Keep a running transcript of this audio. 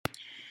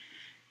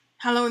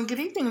Hello and good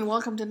evening, and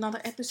welcome to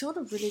another episode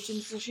of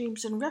Religions,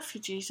 Regimes, and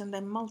Refugees and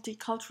their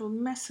multicultural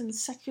mess and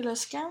secular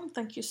scam.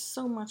 Thank you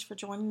so much for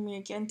joining me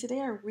again today.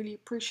 I really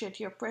appreciate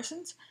your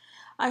presence.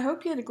 I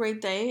hope you had a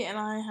great day, and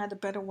I had a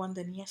better one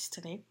than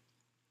yesterday.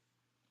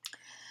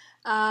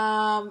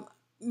 Um,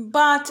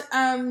 but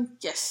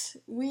yes,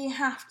 we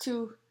have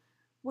to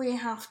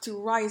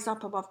rise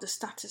up above the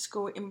status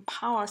quo,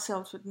 empower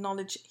ourselves with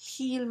knowledge,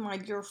 heal, my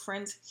dear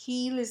friends.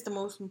 Heal is the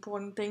most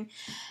important thing,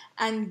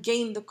 and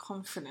gain the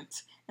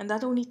confidence. And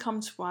that only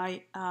comes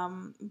by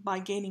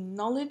gaining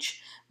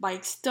knowledge, by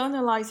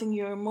externalizing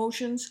your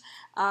emotions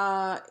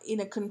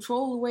in a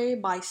controlled way,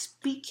 by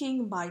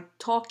speaking, by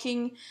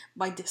talking,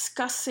 by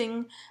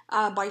discussing,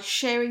 by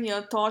sharing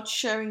your thoughts,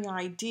 sharing your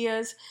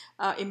ideas,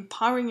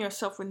 empowering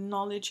yourself with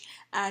knowledge,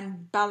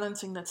 and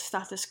balancing that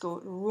status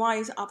quo.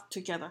 Rise up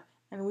together,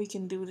 and we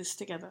can do this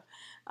together.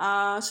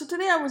 So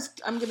today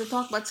I'm going to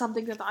talk about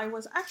something that I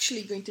was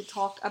actually going to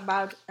talk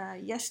about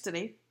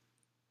yesterday.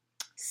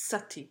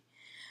 Sati.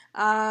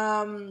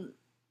 Um,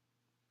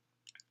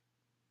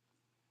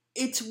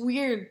 it's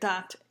weird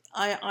that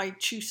I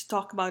choose to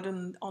talk about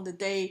it on the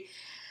day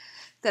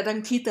that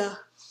Ankita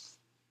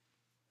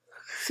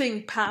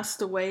Singh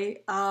passed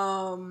away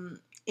in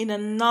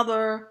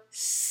another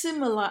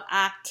similar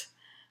act,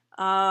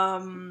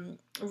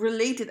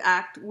 related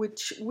act,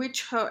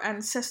 which her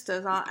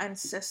ancestors, our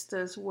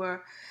ancestors,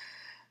 were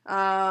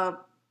uh,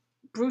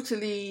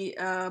 brutally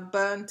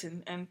burnt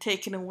and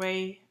taken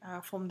away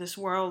from this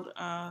world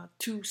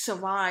to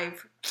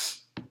survive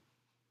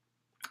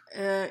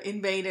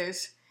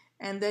invaders,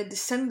 and their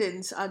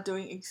descendants are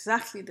doing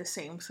exactly the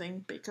same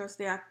thing because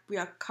we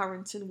are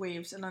currents and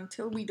waves, and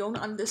until we don't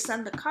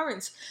understand the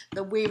currents,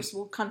 the waves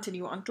will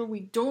continue. Until we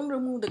don't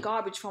remove the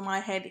garbage from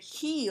our head,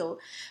 heal,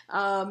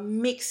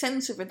 make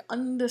sense of it,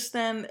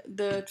 understand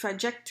the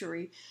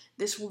trajectory,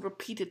 this will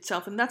repeat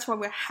itself. And that's why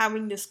we're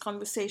having these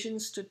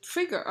conversations, to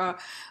trigger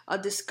a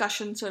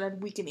discussion so that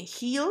we can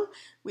heal,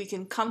 we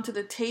can come to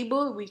the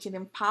table, we can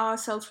empower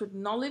ourselves with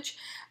knowledge,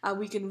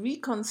 we can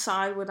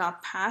reconcile with our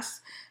past,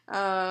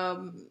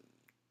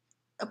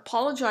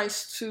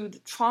 apologize to the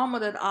trauma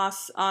that our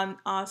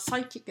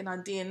psychic and our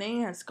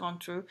DNA has gone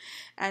through,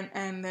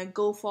 and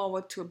go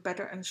forward to a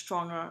better and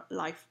stronger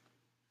life.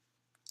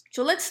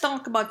 So let's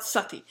talk about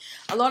Sati.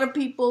 A lot of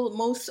people,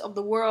 most of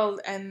the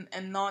world and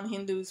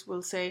non-Hindus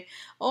will say,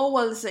 oh,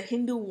 well, it's a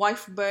Hindu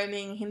wife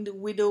burning, Hindu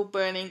widow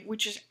burning,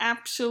 which is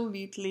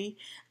absolutely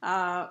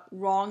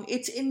wrong.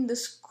 It's in the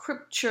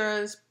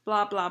scriptures,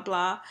 blah, blah,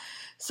 blah.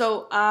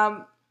 So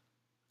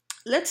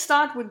let's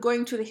start with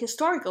going to the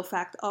historical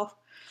fact of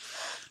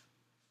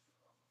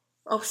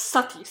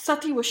Sati.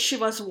 Sati was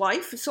Shiva's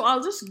wife. So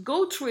I'll just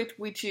go through it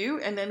with you,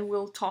 and then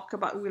we'll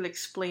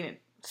explain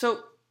it.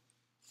 So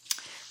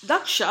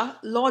Daksha,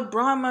 Lord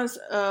Brahma's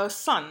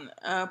son,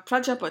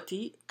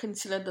 Prajapati,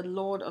 considered the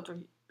lord of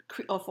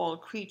all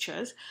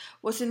creatures,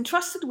 was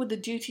entrusted with the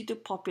duty to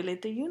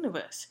populate the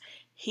universe.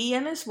 He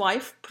and his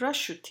wife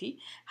Prasuti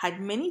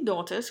had many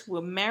daughters who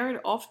were married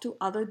off to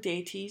other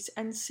deities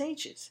and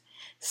sages.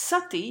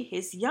 Sati,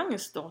 his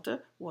youngest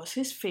daughter, was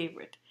his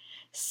favorite.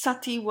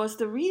 Sati was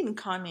the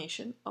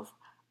reincarnation of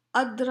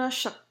Adra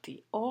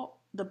Shakti, or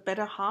the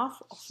better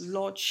half of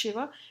Lord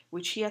Shiva,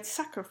 which he had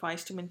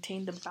sacrificed to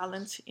maintain the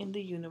balance in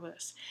the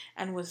universe,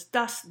 and was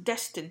thus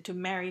destined to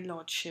marry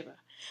Lord Shiva.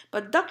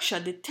 But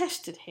Daksha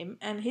detested him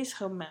and his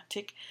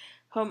hermitic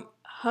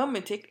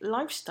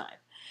lifestyle.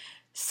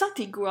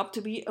 Sati grew up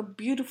to be a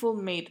beautiful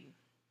maiden,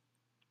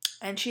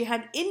 and she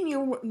had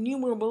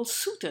innumerable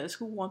suitors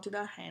who wanted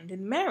her hand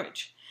in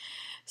marriage.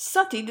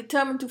 Sati,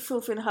 determined to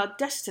fulfill her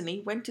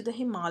destiny, went to the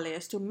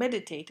Himalayas to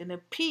meditate and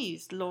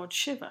appease Lord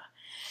Shiva.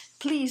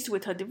 Pleased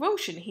with her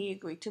devotion, he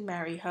agreed to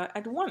marry her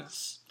at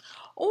once.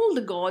 All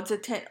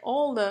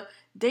the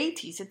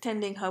deities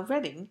attending her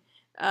wedding,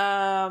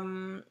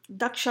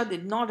 Daksha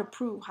did not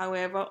approve,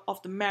 however,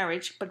 of the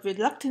marriage, but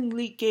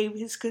reluctantly gave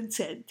his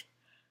consent.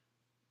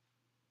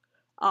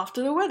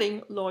 After the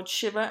wedding, Lord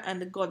Shiva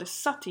and the goddess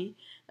Sati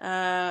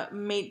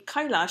made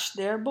Kailash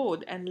their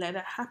abode and led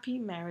a happy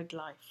married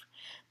life.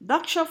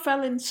 Daksha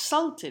felt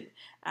insulted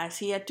as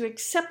he had to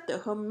accept the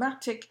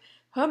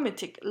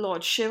hermitic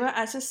Lord Shiva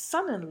as his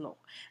son-in-law,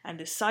 and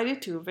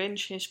decided to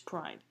avenge his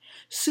pride.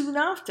 Soon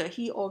after,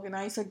 he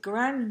organized a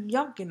grand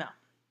yajna,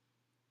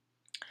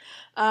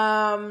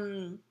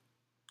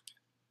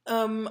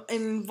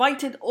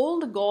 invited all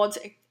the gods,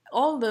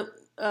 all the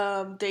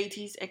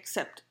deities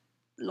except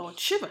Lord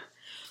Shiva.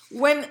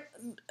 When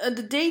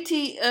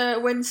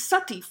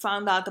Sati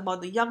found out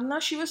about the yajna,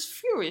 she was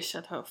furious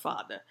at her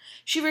father.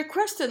 She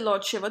requested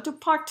Lord Shiva to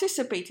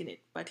participate in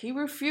it, but he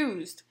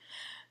refused.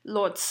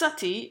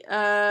 Sati,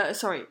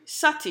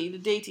 the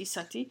deity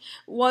Sati,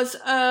 was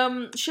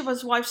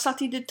Shiva's wife.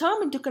 Sati,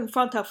 determined to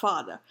confront her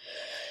father.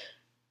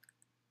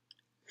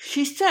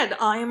 She said,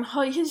 I am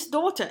his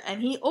daughter,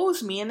 and he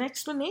owes me an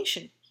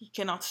explanation. He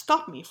cannot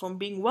stop me from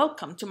being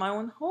welcome to my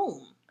own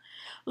home.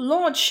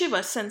 Lord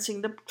Shiva,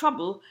 sensing the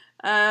trouble,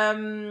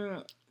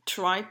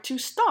 tried to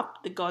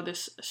stop the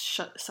goddess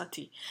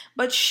Sati,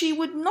 but she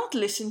would not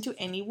listen to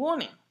any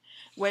warning.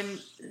 When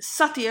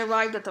Sati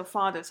arrived at her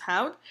father's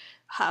house,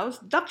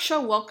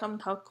 Daksha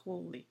welcomed her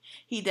coldly.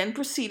 He then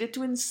proceeded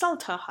to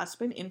insult her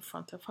husband in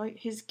front of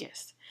his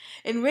guests.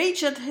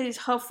 Enraged at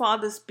her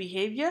father's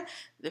behavior,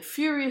 the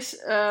furious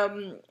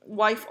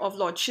wife of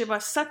Lord Shiva,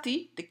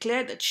 Sati,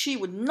 declared that she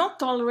would not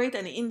tolerate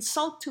an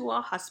insult to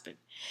her husband.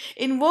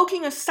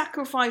 Invoking a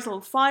sacrificial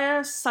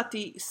fire,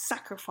 Sati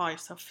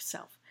sacrificed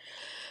herself.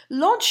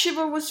 Lord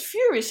Shiva was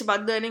furious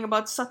about learning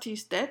about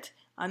Sati's death.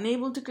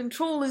 Unable to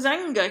control his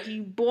anger, he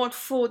brought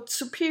forth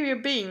superior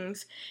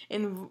beings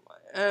in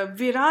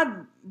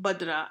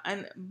Virabhadra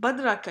and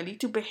Bhadrakali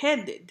to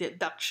behead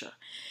Daksha.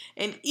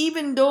 And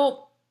even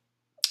though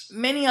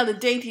many other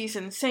deities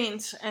and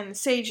saints and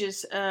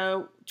sages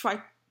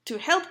tried to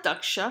help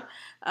Daksha,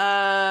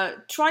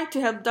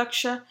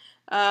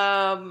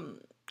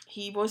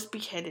 he was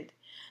beheaded.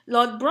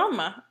 Lord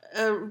Brahma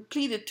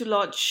pleaded to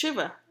Lord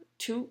Shiva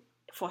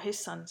for his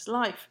son's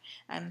life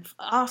and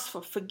asked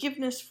for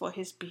forgiveness for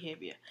his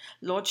behavior.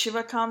 Lord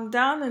Shiva calmed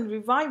down and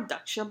revived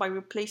Daksha by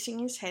replacing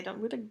his head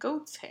with a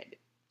goat's head.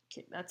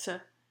 Okay, that's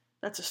a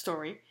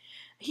story.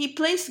 He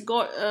placed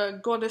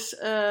goddess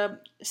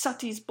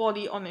Sati's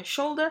body on his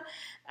shoulder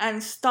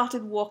and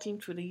started walking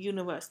through the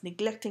universe,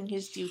 neglecting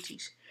his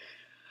duties.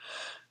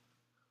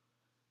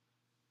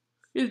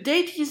 The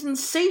deities and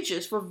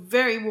sages were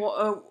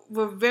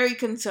very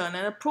concerned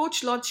and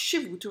approached Lord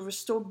Shiva to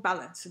restore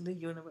balance in the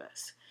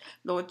universe.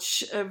 Lord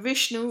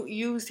Vishnu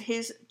used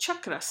his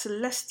chakra,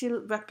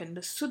 celestial weapon,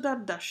 the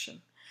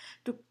Sudarshan,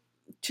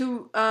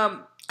 to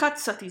cut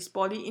Sati's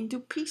body into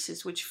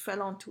pieces which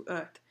fell onto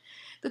earth.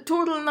 The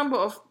total number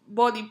of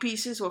body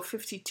pieces were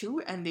 52,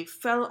 and they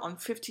fell on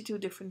 52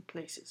 different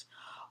places.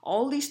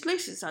 All these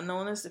places are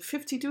known as the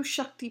 52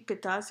 Shakti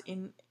Pitas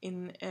in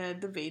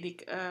the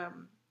Vedic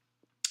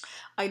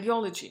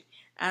ideology,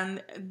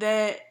 and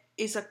there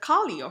is a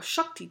Kali or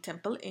Shakti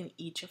temple in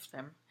each of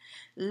them.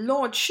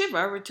 Lord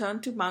Shiva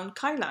returned to Mount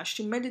Kailash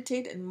to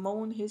meditate and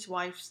mourn his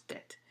wife's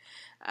death.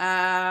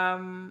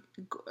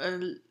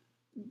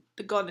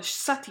 The goddess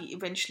Sati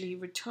eventually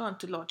returned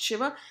to Lord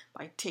Shiva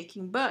by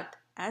taking birth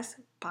as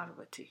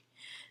Parvati.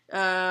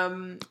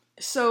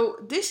 So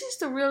this is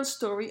the real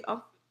story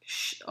of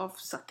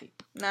Sati.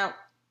 Now,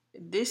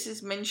 this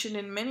is mentioned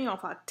in many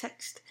of our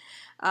texts.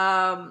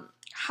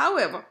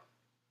 However,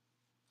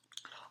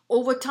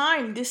 over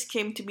time, this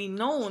came to be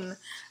known,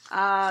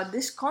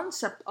 this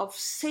concept of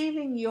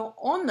saving your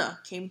honor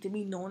came to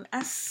be known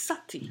as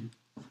Sati.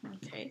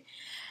 Okay?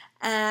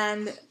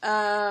 And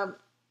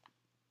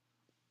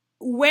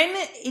when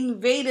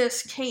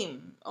invaders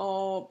came,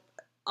 or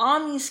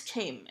armies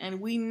came, and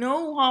we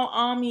know how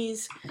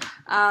armies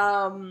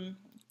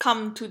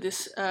come to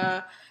this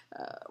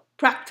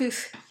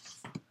practice,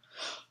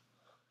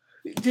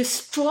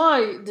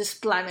 destroy this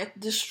planet,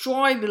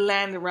 destroy the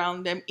land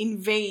around them,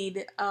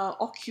 invade,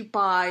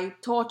 occupy,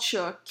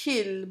 torture,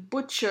 kill,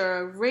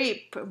 butcher,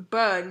 rape,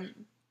 burn.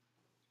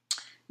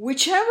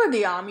 Whichever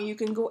the army, you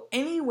can go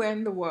anywhere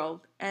in the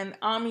world, and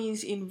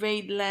armies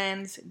invade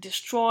lands,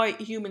 destroy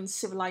human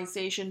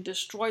civilization,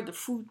 destroy the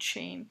food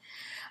chain.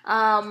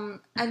 And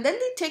then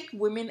they take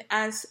women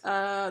as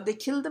they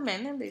kill the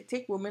men, and they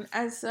take women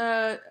as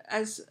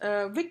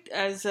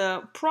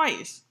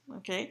prize.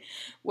 Okay,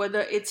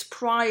 whether it's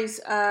prize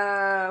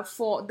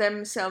for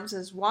themselves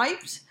as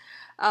wives,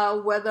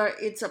 whether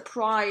it's a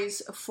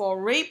prize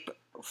for rape,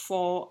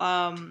 for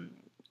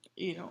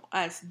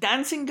as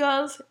dancing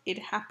girls, it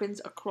happens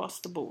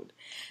across the board.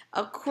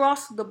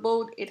 Across the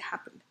board, it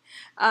happened.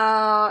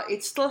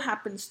 It still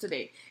happens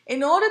today.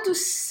 In order to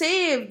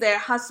save their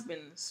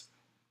husbands,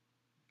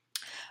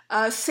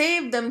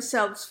 save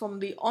themselves from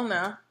the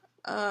honor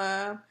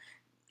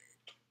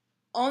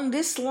on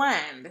this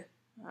land,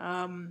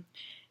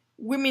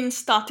 women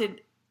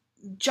started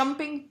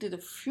jumping to the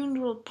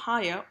funeral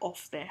pyre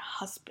of their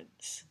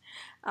husbands.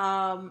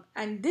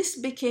 And this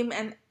became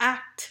an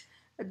act,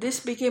 this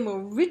became a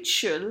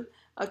ritual,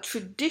 a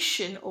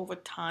tradition over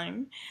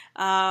time.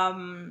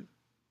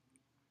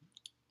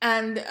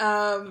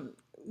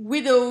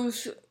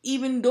 Widows,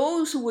 even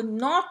those who were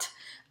not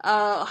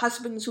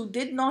husbands who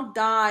did not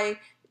die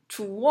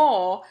through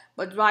war,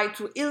 but died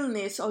through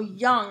illness or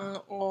young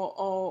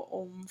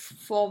or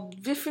for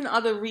different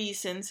other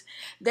reasons,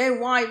 their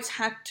wives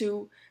had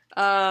to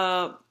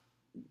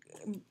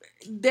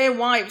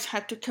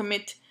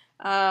commit.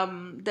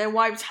 Their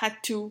wives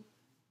had to,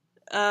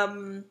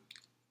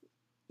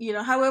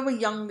 however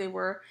young they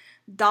were,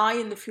 die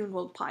in the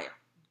funeral pyre.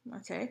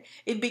 Okay,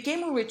 it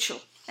became a ritual,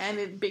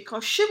 and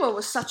because Shiva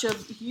was such a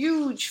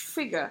huge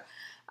figure,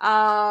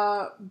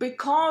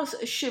 because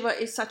Shiva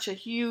is such a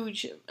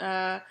huge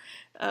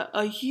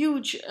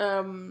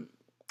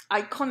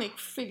iconic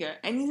figure,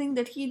 anything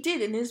that he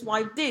did and his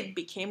wife did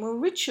became a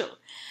ritual.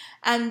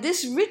 And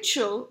this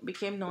ritual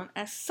became known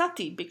as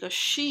Sati because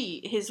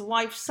his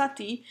wife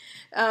Sati,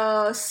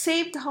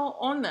 saved her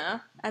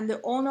honor and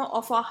the honor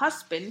of her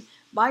husband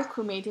by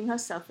cremating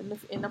herself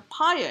in a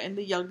pyre, in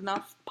the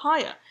Yagna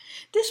pyre.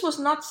 This is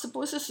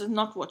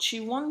not what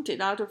she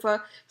wanted. Out of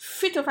a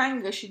fit of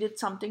anger, she did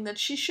something that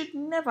she should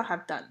never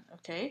have done.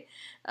 Okay,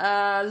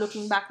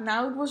 looking back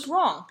now, it was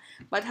wrong.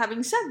 But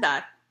having said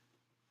that,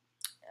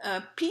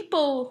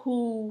 people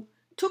who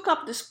took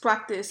up this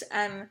practice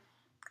and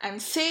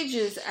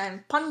sages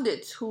and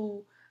pundits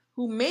who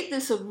made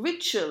this a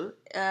ritual,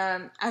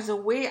 as a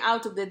way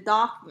out of their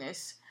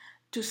darkness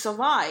to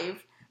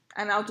survive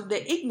and out of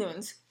their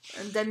ignorance,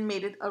 and then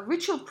made it a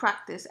ritual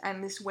practice,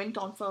 and this went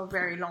on for a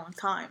very long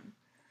time.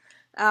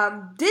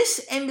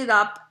 This ended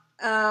up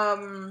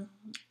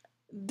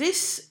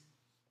this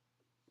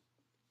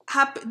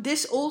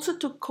also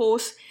took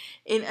course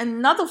in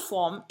another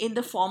form, in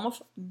the form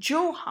of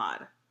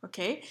Johar.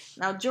 Okay,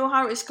 now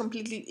Johar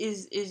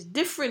is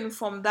different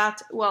from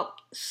that. Well,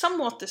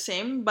 somewhat the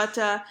same, but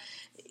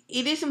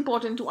it is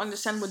important to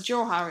understand what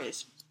Johar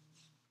is.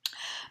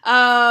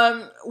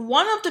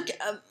 One of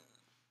the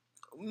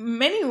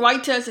many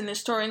writers and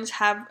historians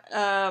have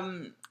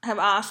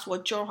asked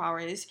what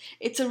Johar is.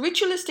 It's a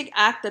ritualistic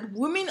act that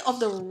women of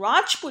the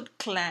Rajput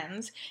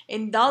clans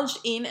indulged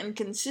in, and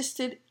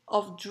consisted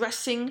of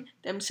dressing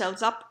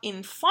themselves up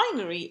in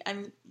finery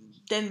and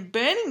then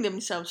burning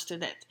themselves to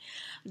death.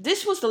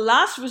 This was the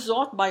last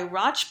resort by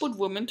Rajput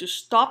women to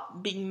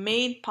stop being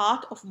made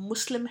part of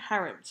Muslim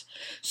harems.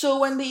 So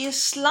when the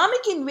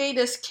Islamic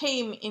invaders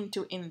came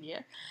into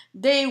India,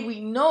 they,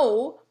 we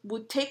know,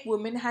 would take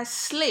women as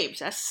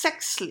slaves, as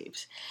sex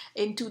slaves,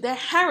 into their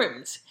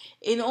harems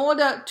in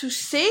order to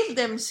save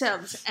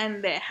themselves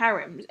and their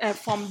harems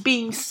from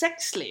being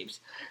sex slaves,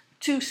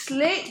 to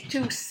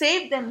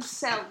save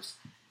themselves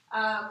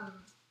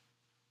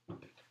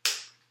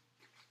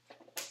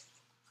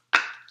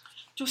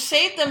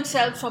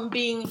from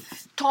being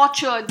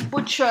tortured,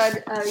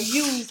 butchered,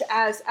 used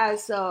as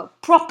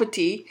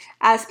property,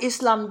 as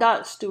Islam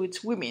does to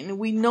its women.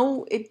 We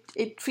know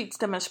it treats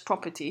them as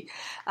property.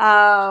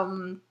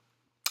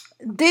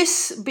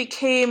 This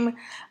became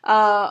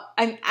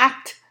an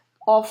act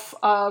of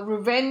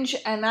revenge,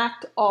 an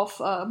act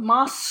of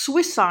mass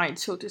suicide,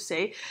 so to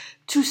say,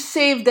 to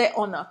save their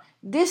honor.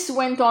 This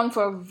went on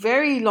for a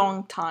very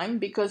long time,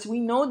 because we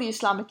know the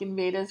Islamic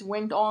invaders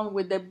went on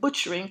with their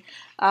butchering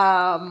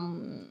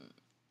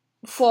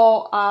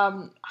for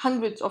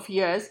hundreds of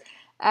years,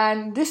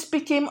 and this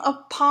became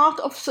a part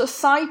of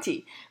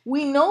society.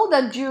 We know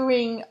that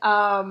during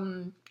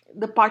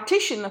the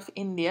partition of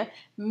India,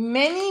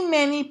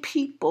 many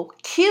people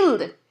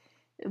killed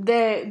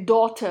their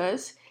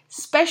daughters,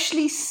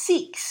 especially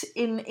Sikhs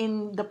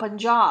in the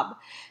Punjab.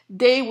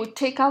 They would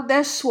take out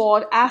their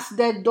sword, ask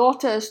their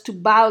daughters to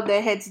bow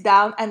their heads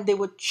down, and they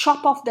would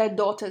chop off their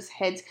daughters'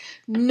 heads,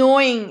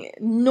 knowing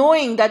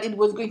that it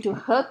was going to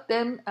hurt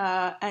them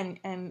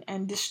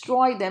and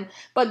destroy them.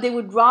 But they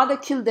would rather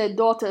kill their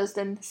daughters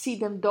than see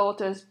them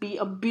daughters be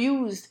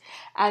abused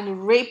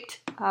and raped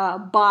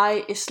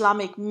by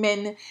Islamic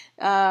men,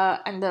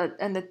 and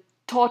the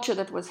torture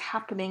that was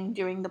happening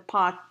during the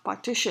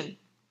partition.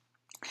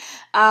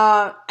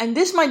 And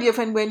this, my dear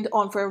friend, went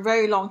on for a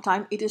very long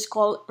time. It is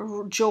called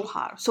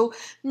Johar. So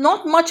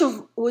not much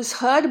was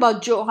heard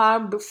about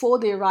Johar before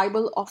the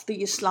arrival of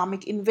the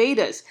Islamic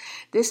invaders.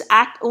 This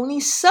act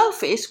only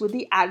surfaced with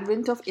the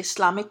advent of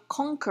Islamic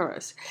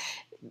conquerors.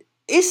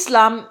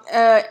 Islam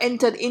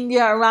entered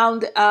India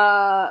around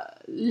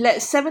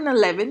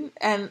 711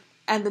 and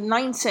the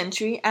 9th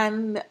century,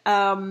 and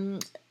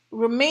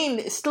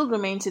still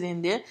remains in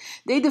India.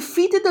 They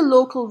defeated the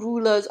local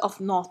rulers of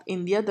North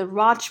India, the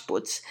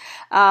Rajputs,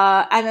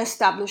 and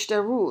established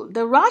their rule.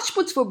 The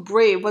Rajputs were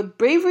brave, but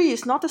bravery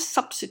is not a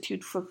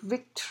substitute for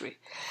victory.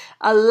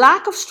 A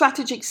lack of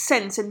strategic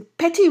sense and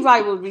petty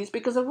rivalries,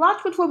 because the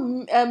Rajputs were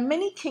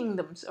many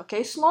kingdoms,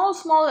 okay, small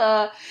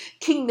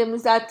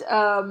kingdoms that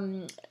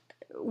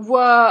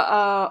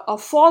were a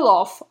fall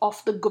off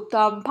of the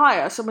Gupta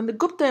Empire. So when the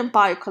Gupta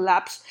Empire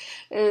collapsed,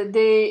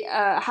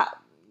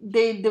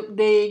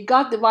 they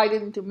got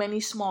divided into many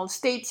small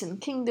states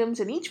and kingdoms,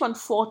 and each one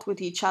fought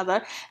with each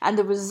other, and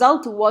the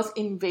result was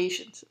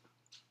invasions.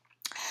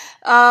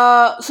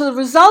 So the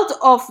result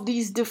of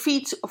these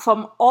defeats,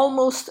 from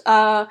almost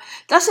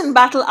thus in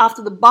battle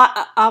after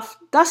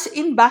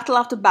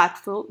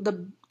battle,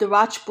 the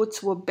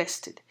Rajputs were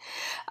bested.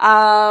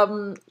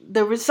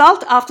 The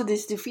result after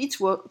these defeats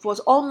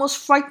was almost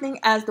frightening,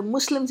 as the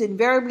Muslims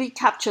invariably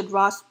captured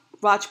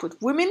Rajput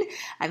women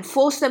and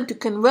forced them to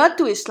convert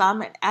to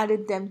Islam and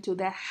added them to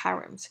their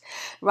harems.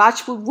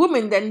 Rajput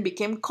women then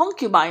became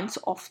concubines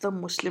of the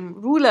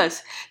Muslim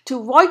rulers.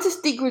 To avoid this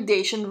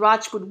degradation,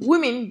 Rajput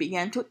women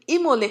began to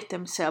immolate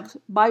themselves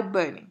by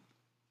burning.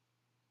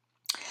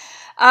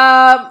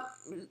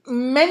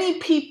 many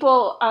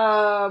people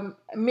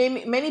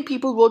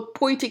wrote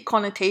poetic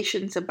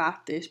connotations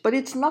about this, but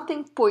it's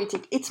nothing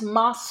poetic. It's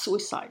mass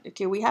suicide.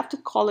 Okay, we have to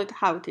call it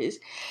how it is.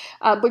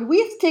 But we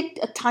have to take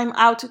a time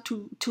out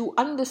to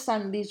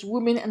understand these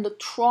women and the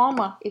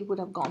trauma it would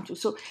have gone through.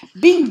 So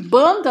being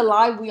burned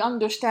alive, we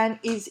understand,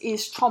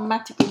 is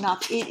traumatic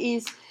enough. It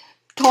is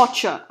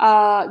torture.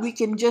 We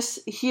can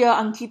just hear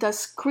Ankita's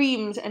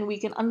screams and we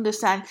can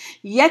understand.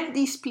 Yet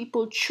these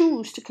people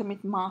choose to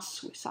commit mass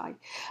suicide.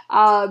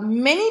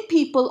 Many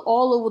people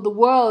all over the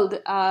world,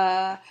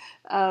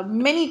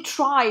 many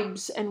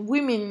tribes and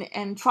women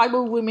and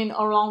tribal women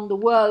around the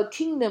world,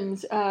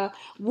 kingdoms,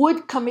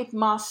 would commit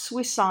mass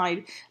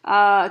suicide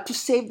to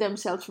save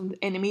themselves from the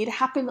enemy. It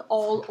happened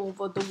all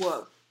over the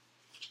world.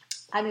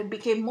 And it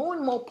became more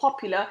and more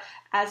popular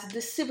as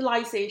this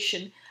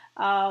civilization,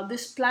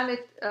 this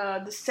planet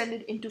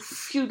descended into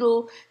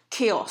feudal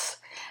chaos.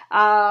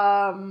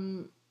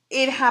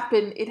 It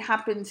happened. It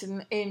happens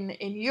in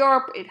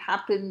Europe. It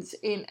happens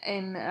in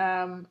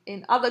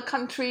other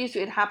countries.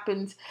 It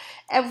happens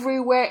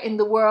everywhere in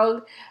the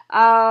world.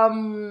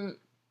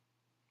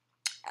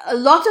 A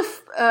lot of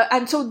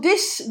and so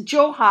this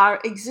Johar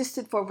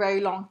existed for a very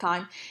long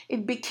time.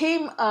 It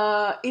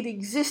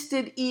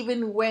existed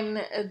even when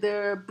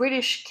the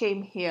British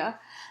came here,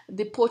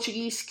 the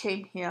Portuguese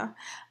came here,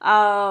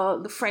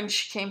 the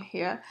French came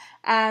here,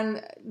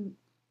 and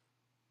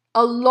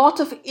a lot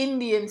of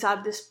Indians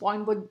at this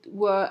point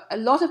were a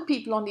lot of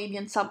people on the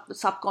Indian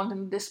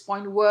subcontinent at this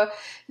point were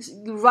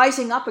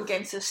rising up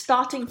against us,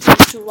 starting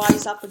to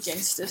rise up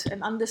against us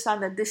and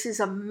understand that this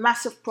is a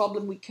massive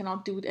problem. We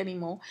cannot do it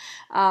anymore.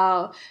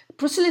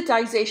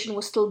 Proselytization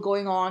was still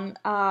going on.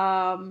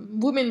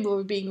 Women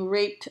were being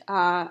raped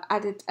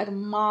at a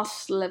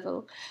mass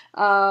level.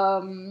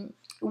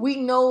 We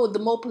know the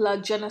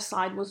Mopala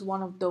genocide was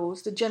one of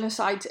those. The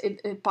genocide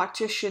in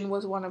partition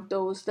was one of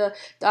those. The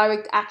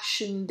Direct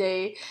Action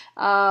Day,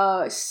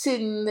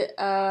 Sindh,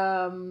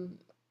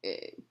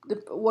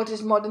 what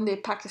is modern day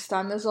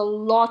Pakistan. There's a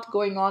lot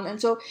going on,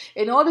 and so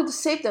in order to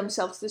save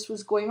themselves, this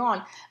was going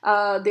on.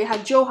 They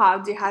had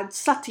Johar, they had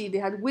Sati, they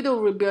had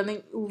widow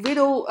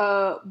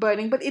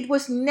burning, but it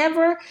was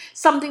never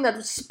something that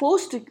was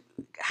supposed to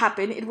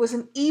happen. It was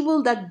an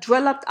evil that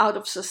developed out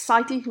of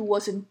society who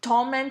was in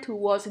torment, who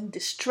was in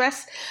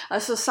distress, a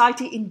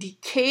society in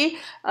decay,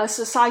 a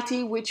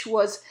society which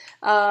was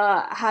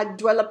had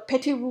developed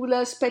petty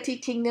rulers, petty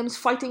kingdoms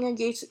fighting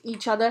against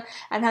each other,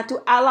 and had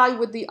to ally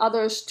with the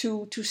others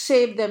to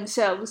save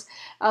themselves.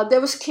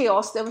 There was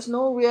chaos. There was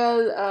no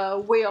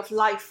real way of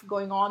life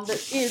going on.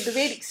 The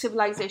Vedic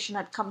civilization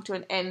had come to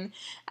an end,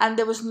 and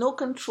there was no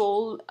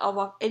control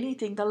of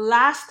anything. The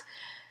last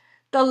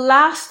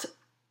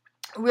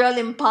real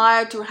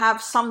empire to have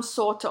some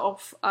sort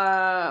of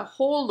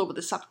hold over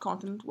the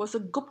subcontinent was the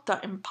Gupta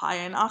Empire,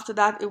 and after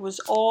that it was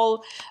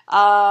all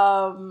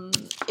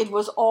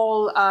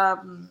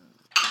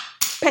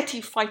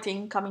petty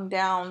fighting coming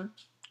down,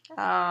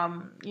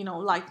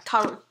 like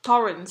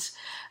torrents,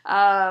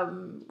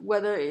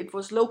 whether it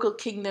was local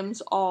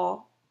kingdoms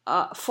or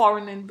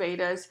foreign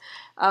invaders.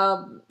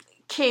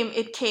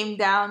 It came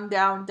down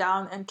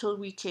until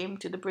we came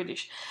to the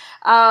British.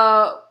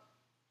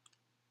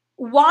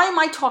 Why am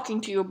I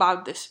talking to you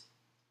about this?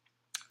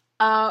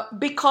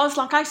 Because,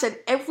 like I said,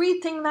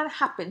 everything that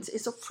happens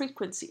is a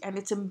frequency, and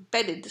it's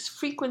embedded. This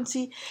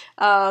frequency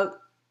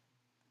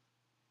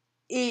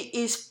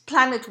is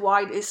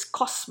planet-wide, is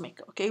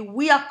cosmic. Okay,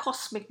 we are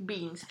cosmic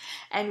beings,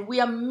 and we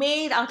are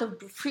made out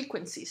of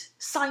frequencies,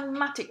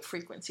 cymatic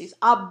frequencies.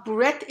 Our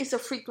breath is a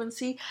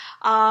frequency.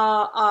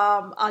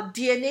 Our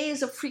DNA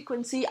is a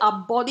frequency.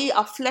 Our body,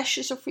 our flesh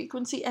is a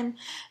frequency, and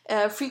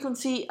the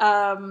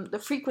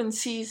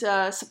frequencies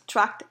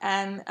subtract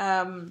and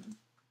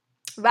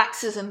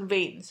waxes and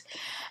veins,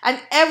 and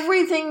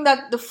everything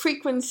that the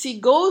frequency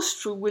goes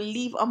through will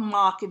leave a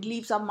mark. It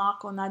leaves a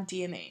mark on our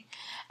DNA,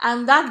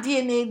 and that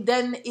DNA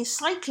then is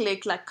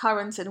cyclic, like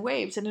currents and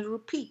waves, and it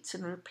repeats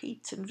and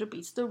repeats and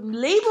repeats. The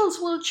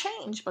labels will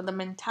change, but the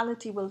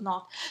mentality will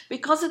not,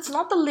 because it's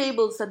not the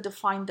labels that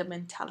define the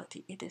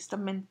mentality. It is the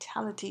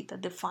mentality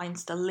that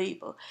defines the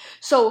label.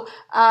 So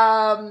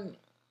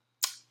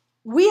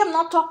we have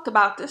not talked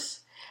about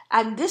this.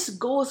 And this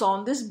goes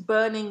on, this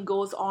burning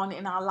goes on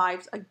in our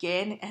lives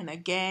again and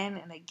again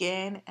and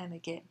again and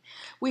again.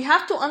 We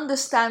have to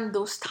understand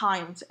those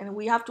times, and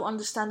we have to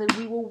understand that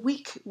we were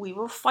weak, we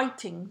were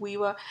fighting,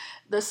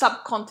 the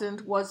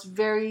subcontinent was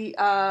very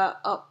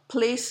a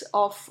place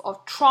of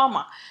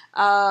trauma.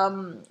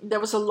 There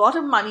was a lot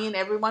of money and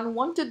everyone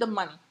wanted the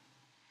money.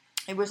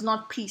 It was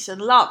not peace and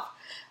love.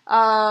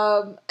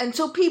 And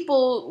so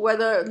people,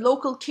 whether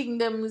local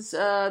kingdoms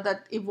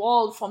that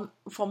evolved from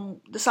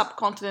the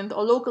subcontinent,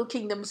 or local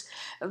kingdoms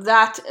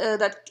that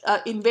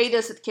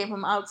invaders that came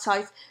from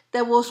outside,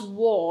 there was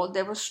war,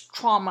 there was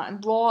trauma,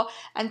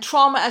 and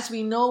trauma, as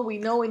we know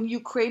in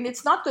Ukraine,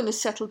 it's not going to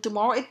settle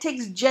tomorrow. It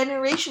takes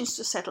generations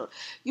to settle.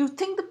 You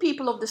think the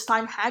people of this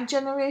time had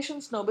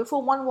generations? No.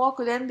 Before one war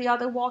could end, the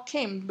other war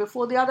came.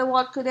 Before the other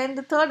war could end,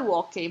 the third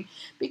war came,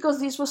 because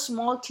these were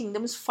small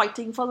kingdoms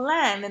fighting for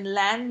land, and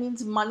land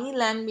means money,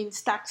 land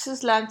means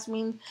taxes, land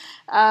means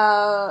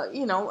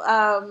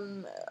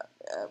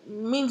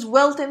means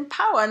wealth and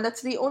power, and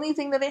that's the only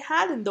thing that they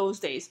had in those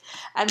days.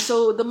 And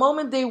so the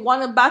moment they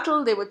won a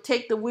battle, they would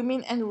take the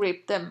women and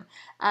rape them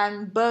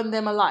and burn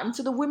them alive. And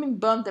so the women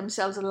burned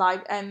themselves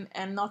alive, and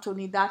not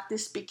only that,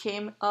 this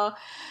became a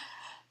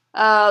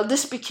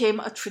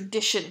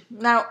tradition.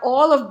 Now,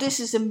 all of this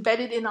is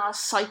embedded in our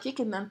psychic,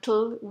 and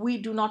until we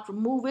do not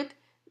remove it,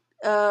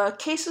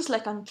 cases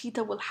like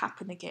Ankita will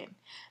happen again,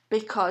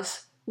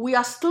 because we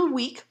are still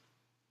weak,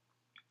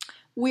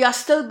 we are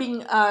still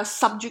being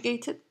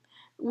subjugated,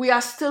 we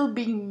are still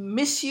being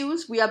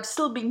misused, we are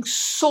still being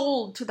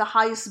sold to the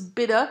highest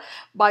bidder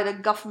by the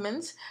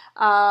government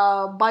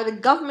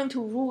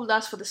who ruled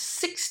us for the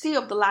 60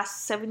 of the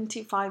last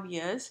 75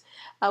 years.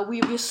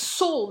 We were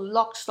sold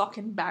lock, stock,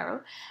 and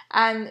barrel,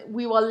 and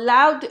we were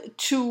allowed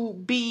to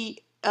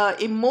be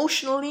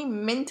emotionally,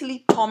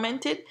 mentally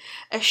tormented,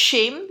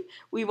 ashamed.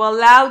 We were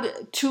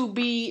allowed to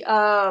be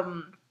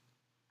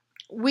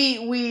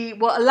we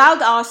were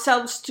allowed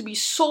ourselves to be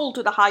sold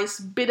to the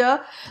highest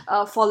bidder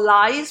for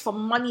lies, for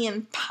money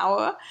and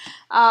power,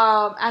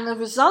 and as a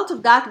result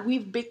of that,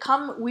 we've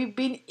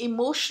been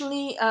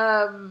emotionally,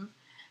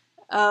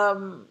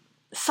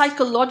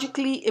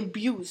 psychologically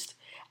abused,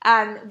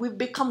 and we've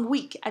become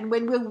weak. And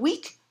when we're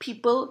weak,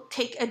 people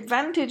take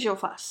advantage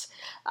of us,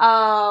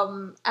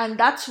 and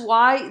that's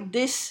why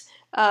this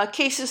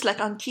cases like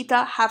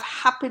Ankita have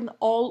happened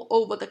all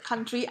over the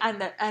country,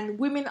 and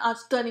women are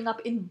turning up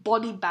in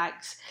body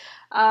bags.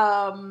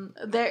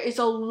 There is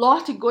a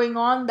lot going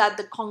on that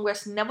the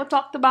Congress never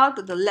talked about,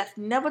 that the left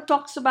never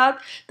talks about,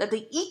 that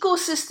the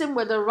ecosystem,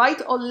 whether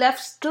right or left,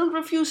 still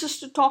refuses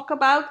to talk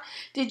about.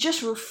 They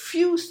just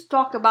refuse to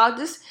talk about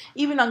this.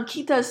 Even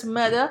Ankita's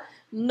murder,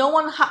 no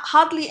one,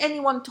 hardly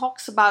anyone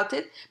talks about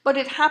it, but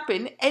it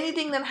happened.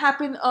 Anything that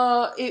happened,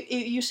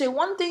 you say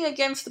one thing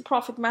against the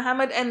Prophet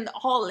Muhammad, and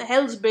all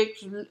hell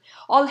breaks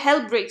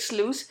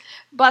loose.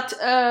 But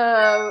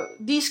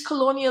these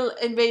colonial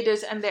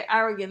invaders and their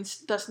arrogance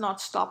does not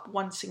stop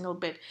one single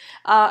bit.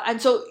 And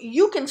so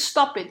you can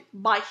stop it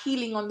by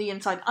healing on the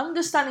inside,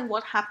 understanding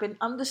what happened,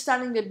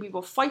 understanding that we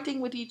were fighting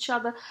with each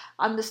other,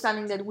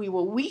 understanding that we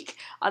were weak,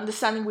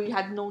 understanding we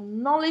had no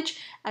knowledge,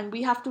 and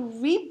we have to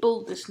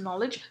rebuild this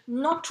knowledge,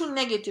 not through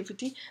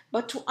negativity,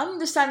 but to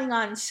understanding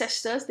our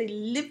ancestors. They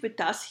live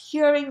with us,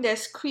 hearing their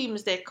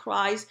screams, their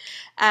cries,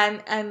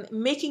 and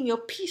making your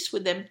peace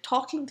with them,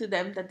 talking to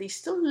them that they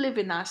still live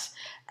in us,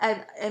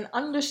 and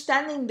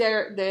understanding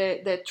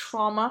their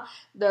trauma,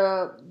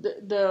 the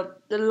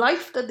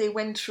life that they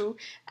went through,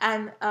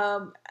 and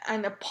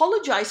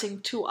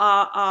apologizing to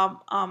our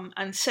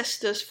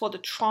ancestors for the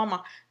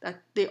trauma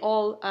that they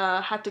all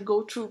had to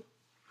go through.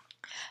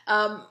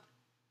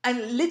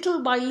 And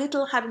little by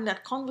little, having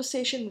that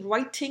conversation,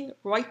 writing,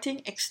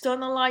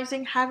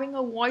 externalizing, having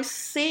a voice,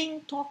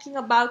 saying, talking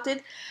about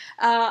it,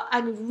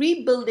 and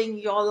rebuilding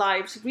your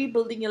lives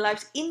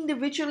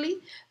individually,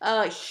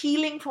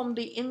 healing from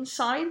the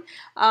inside,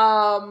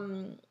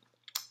 and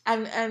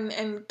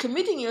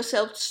committing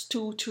yourselves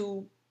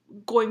to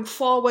going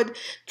forward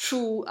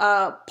through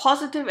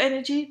positive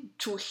energy,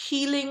 through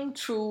healing,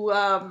 through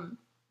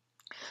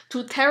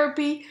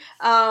therapy.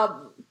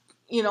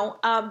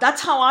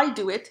 That's how I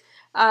do it.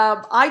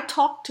 I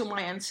talk to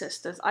my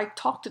ancestors. I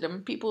talk to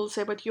them. People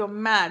say, but you're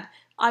mad.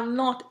 I'm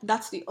not.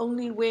 That's the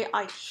only way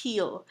I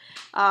heal.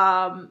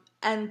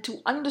 And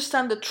to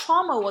understand the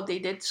trauma, what they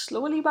did,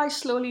 slowly by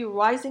slowly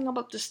rising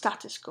above the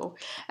status quo.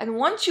 And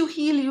once you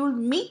heal, you'll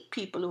meet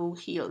people who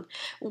healed.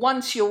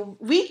 Once you're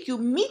weak, you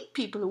meet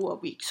people who are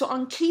weak. So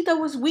Ankita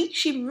was weak.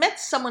 She met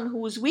someone who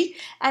was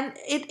weak, and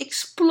it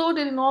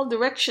exploded in all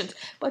directions.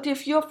 But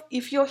if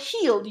you're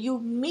healed, you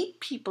meet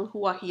people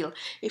who are healed.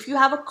 If you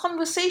have a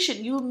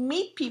conversation, you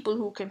meet people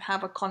who can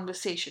have a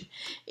conversation.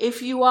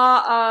 If you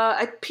are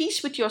at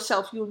peace with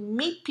yourself, you'll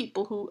meet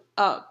people who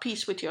are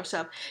peace with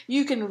yourself.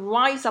 You can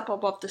rise up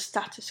above the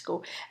status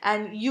quo,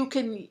 and you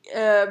can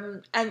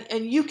and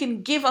you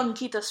can give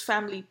Ankita's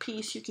family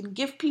peace. You can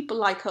give people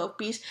like her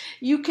peace.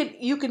 You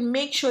can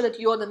make sure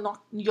that you're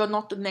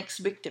not the next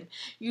victim.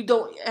 You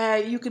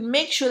can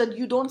make sure that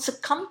you don't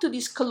succumb to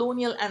this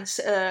colonial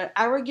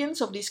arrogance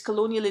of these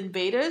colonial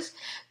invaders,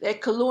 their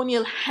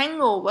colonial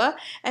hangover,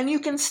 and you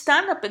can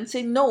stand up and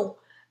say, no,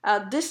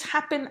 This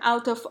happened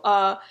out of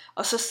a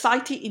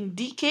society in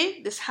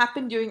decay. This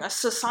happened during a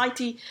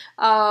society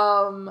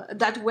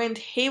that went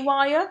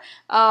haywire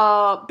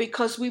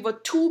because we were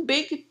too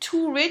big,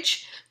 too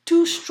rich,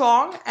 too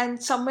strong,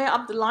 and somewhere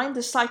up the line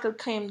the cycle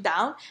came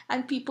down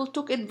and people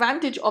took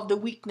advantage of the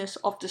weakness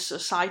of the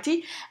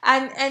society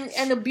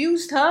and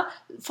abused her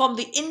from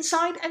the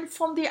inside and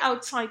from the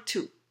outside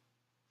too.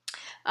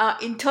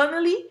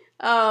 Internally,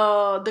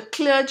 the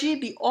clergy,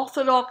 the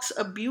Orthodox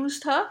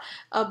abused her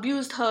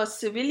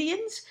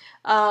civilians.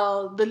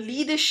 The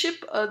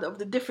leadership of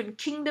the different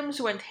kingdoms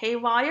went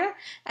haywire,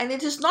 and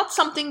it is not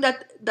something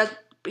that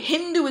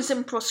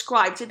Hinduism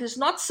prescribes. It is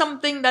not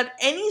something that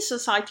any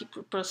society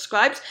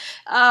prescribes,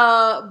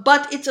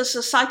 but it's a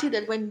society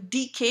that went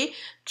decay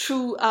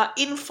through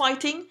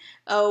infighting,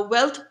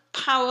 wealth,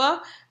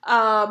 power,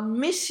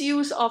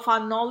 misuse of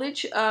our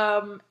knowledge,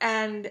 and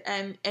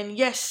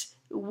yes,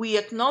 we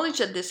acknowledge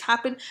that this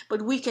happened,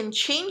 but we can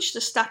change the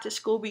status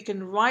quo, we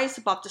can rise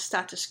above the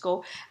status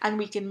quo, and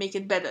we can make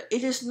it better.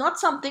 It is not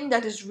something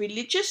that is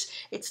religious,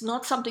 it's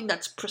not something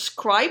that's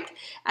prescribed,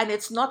 and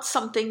it's not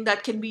something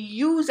that can be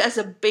used as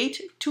a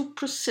bait to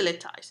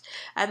proselytize.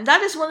 And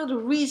that is one of the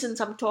reasons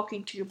I'm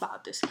talking to you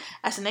about this.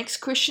 As an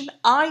ex-Christian,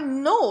 I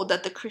know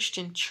that the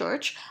Christian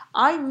church,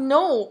 I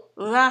know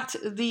that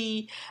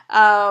the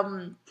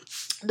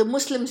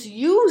Muslims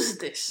use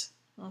this,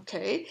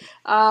 okay,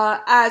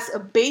 as a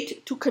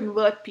bait to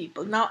convert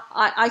people. Now,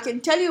 I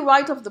can tell you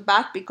right off the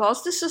bat,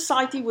 because the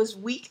society was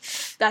weak,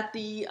 that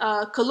the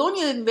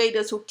colonial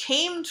invaders who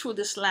came through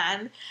this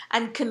land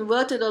and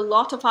converted a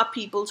lot of our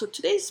people, so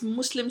today's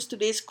Muslims,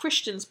 today's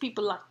Christians,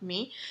 people like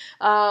me,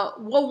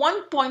 were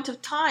one point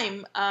of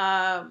time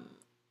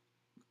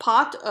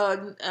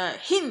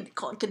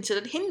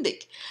considered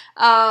Hindic.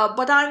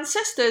 But our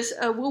ancestors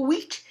were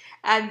weak,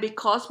 and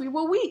because we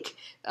were weak,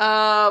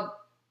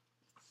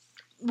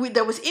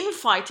 there was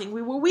infighting,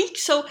 we were weak,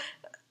 so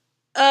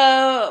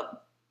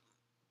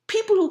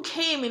people who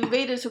came,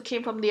 invaders who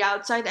came from the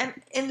outside,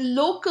 and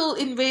local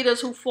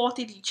invaders who fought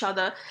each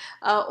other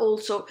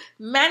also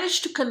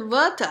managed to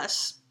convert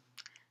us,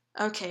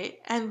 okay,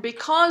 and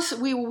because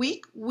we were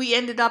weak, we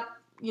ended up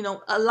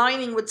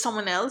aligning with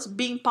someone else,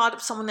 being part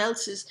of someone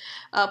else's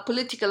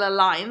political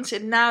alliance,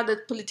 and now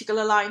that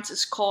political alliance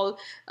is called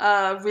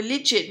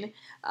religion.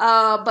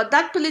 But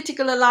that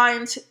political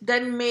alliance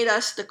then made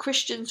us the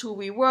Christians who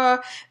we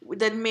were,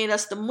 then made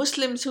us the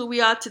Muslims who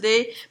we are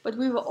today, but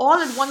we were all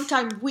at one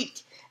time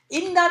weak.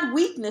 In that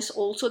weakness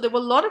also, there were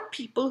a lot of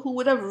people who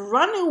would have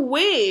run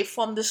away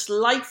from this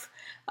life,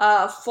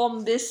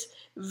 from this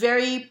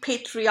very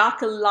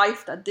patriarchal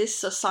life that this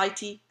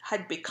society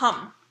had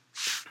become.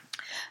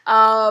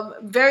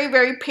 Very,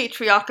 very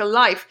patriarchal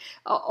life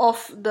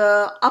of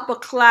the upper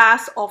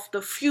class, of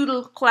the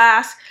feudal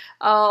class.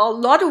 A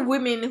lot of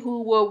women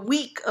who were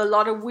weak, a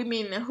lot of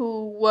women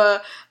who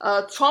were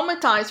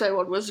traumatized by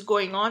what was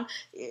going on,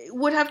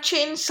 would have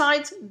changed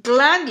sides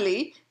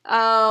gladly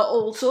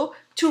also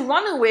to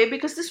run away,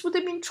 because this would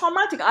have been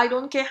traumatic. I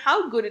don't care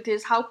how good it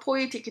is, how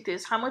poetic it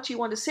is, how much you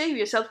want to save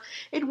yourself,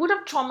 it would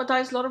have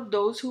traumatized a lot of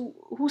those who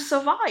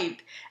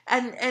survived,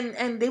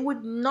 and they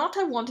would not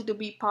have wanted to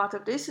be part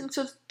of this. And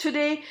so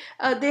today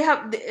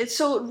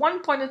so at one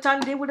point in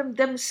time they would have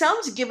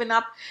themselves given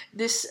up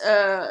this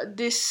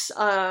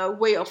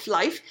way of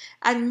life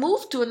and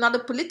moved to another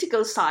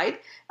political side.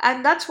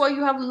 And that's why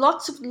you have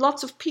lots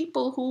of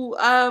people who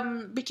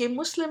became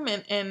Muslim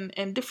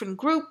in different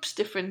groups,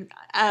 different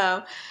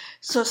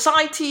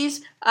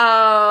societies.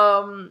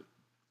 And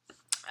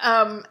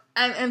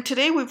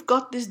today we've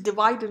got this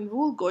divide and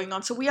rule going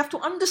on. So we have to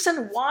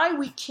understand why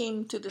we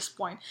came to this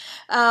point.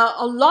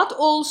 A lot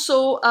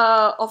also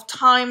of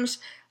times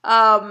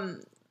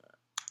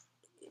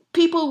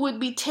people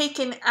would be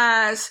taken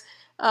as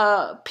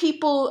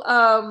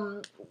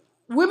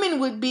women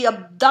would be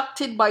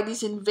abducted by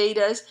these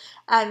invaders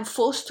and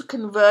forced to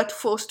convert,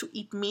 forced to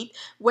eat meat.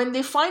 When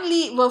they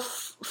finally were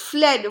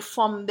fled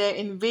from their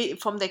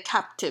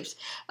captives,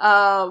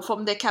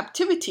 from their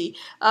captivity,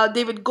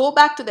 they would go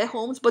back to their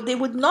homes, but they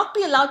would not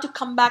be allowed to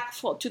come back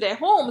to their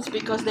homes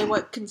because they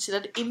were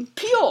considered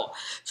impure.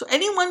 So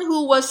anyone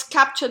who was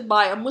captured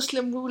by a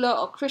Muslim ruler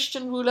or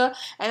Christian ruler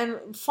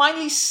and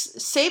finally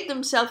saved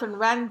themselves and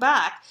ran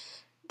back,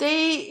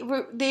 they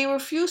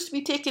refused to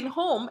be taken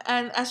home,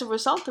 and as a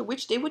result of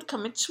which they would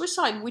commit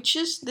suicide, which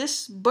is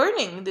this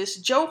burning, this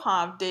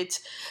johar,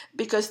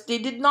 because they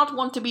did not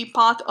want to be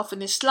part of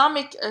an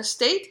Islamic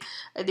state,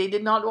 they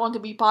did not want to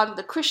be part of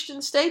the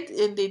Christian state,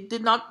 and they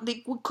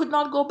could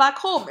not go back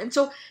home, and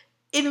so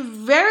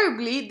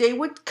invariably they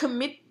would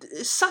commit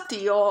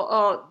Sati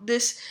or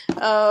this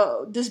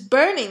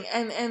burning,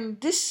 and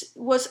this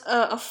was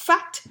a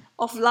fact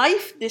of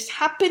life. This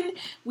happened.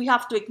 We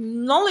have to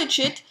acknowledge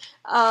it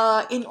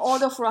in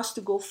order for us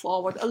to go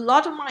forward. A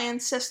lot of my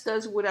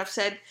ancestors would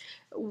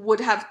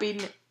have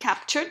been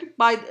captured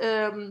by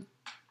the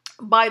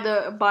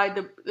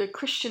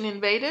Christian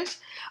invaders.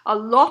 A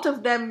lot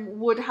of them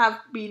would have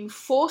been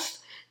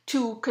forced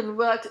to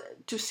convert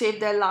to save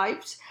their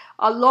lives.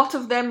 A lot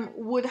of them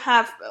would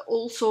have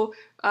also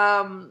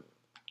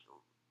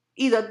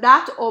either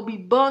that or be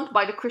burnt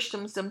by the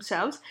Christians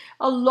themselves.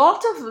 A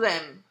lot of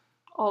them,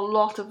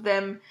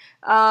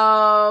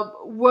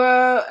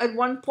 were at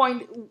one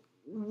point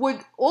would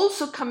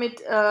also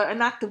commit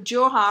an act of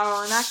johar,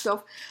 or an act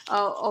of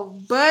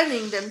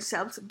burning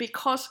themselves,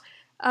 because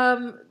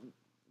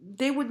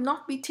they would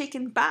not be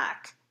taken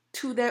back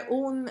to their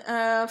own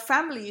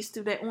families,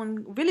 to their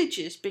own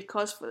villages,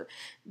 because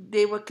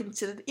they were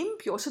considered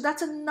impure. So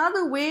that's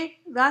another way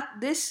that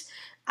this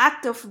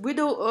act of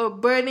widow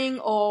burning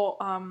or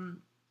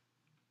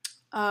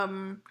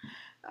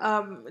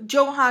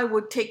johar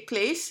would take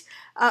place.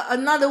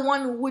 Another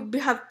one would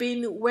have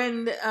been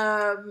when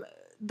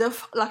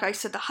like I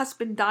said, the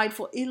husband died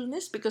for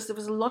illness, because there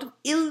was a lot of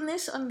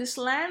illness on this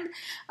land.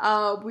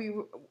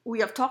 We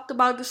have talked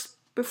about this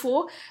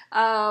before.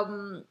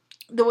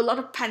 There were a lot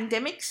of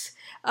pandemics.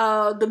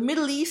 The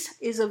Middle East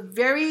is a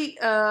very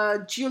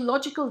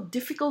geological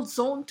difficult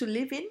zone to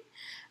live in.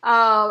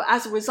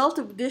 As a result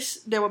of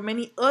this, there were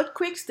many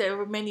earthquakes, there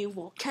were many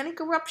volcanic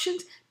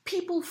eruptions.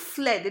 People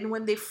fled, and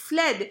when they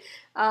fled,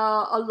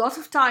 a lot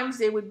of times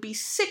they would be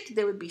sick,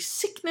 there would be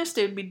sickness,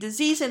 there would be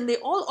disease, and they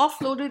all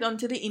offloaded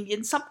onto the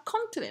Indian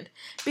subcontinent.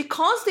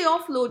 Because they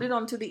offloaded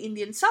onto the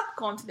Indian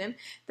subcontinent,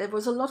 there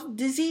was a lot of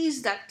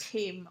disease that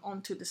came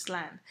onto this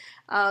land.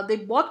 They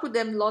brought with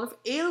them a lot of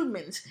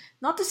ailments.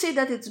 Not to say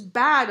that it's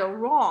bad or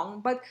wrong,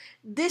 but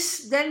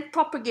this then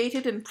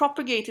propagated and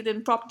propagated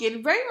and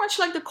propagated, very much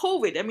like the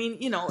COVID. I mean,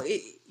 you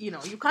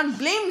can't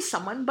blame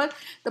someone, but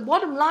the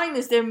bottom line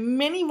is there are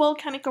many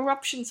volcanic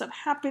eruptions that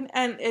happen,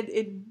 and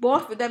it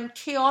brought with them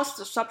chaos,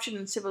 disruption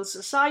in civil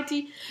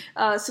society,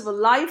 civil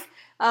life,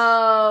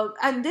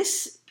 and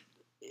this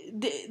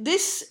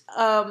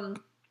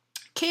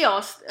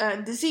chaos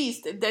and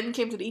disease then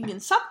came to the Indian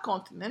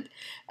subcontinent,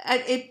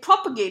 and it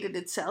propagated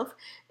itself.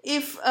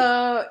 If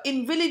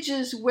in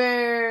villages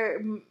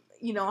where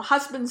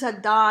husbands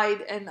had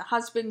died and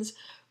husbands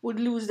would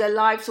lose their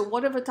lives, or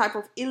whatever type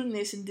of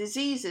illness and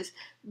diseases,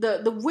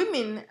 the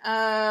women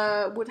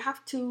would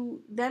have to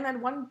then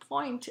at one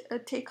point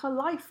take her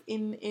life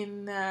in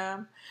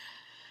an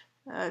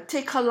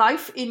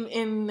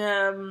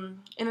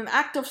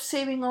act of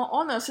saving her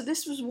honor. So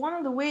this was one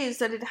of the ways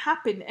that it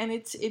happened, and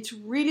it's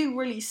really,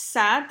 really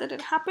sad that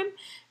it happened.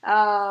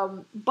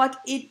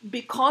 But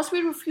because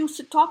we refuse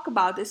to talk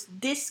about this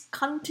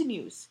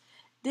continues.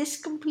 This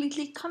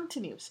completely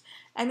continues,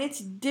 and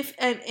it's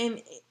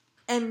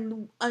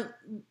and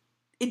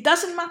it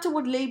doesn't matter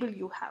what label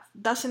you have.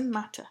 Doesn't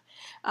matter.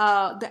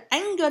 The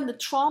anger and the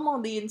trauma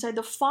on the inside,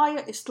 the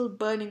fire is still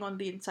burning on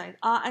the inside.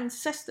 Our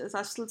ancestors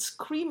are still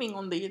screaming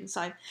on the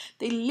inside.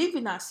 They live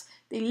in us.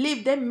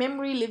 Their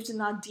memory lives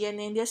in our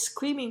DNA, and they're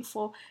screaming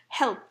for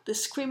help. They're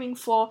screaming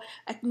for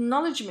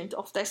acknowledgement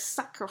of their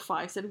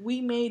sacrifice, that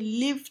we may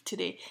live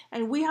today.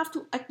 And we have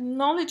to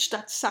acknowledge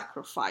that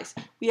sacrifice.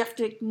 We have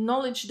to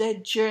acknowledge their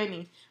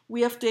journey.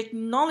 We have to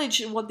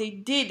acknowledge what they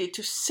did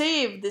to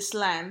save this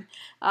land,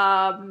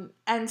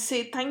 and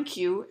say thank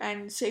you,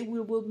 and say we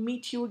will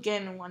meet you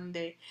again one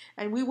day.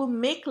 And we will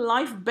make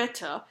life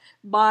better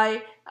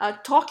by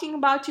talking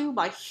about you,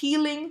 by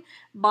healing,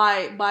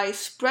 by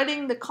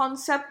spreading the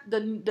concept,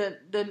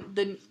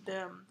 the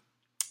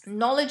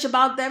knowledge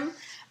about them,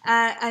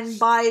 and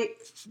by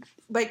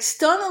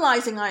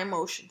externalizing our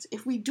emotions.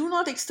 If we do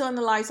not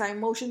externalize our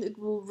emotions, it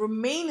will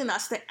remain in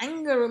us. The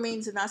anger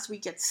remains in us. We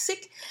get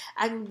sick,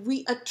 and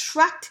we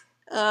attract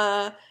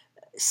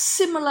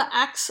similar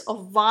acts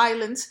of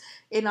violence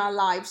in our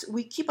lives.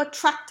 We keep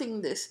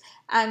attracting this,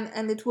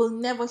 and it will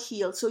never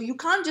heal. So you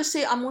can't just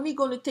say, I'm only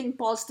going to think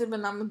positive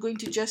and I'm going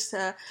to just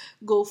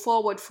go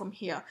forward from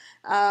here.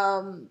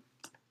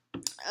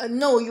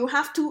 No, you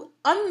have to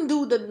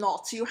undo the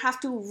knots. You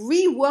have to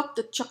rework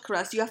the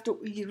chakras. You have to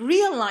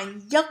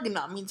realign.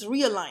 Yagna means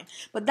realign.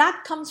 But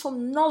that comes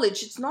from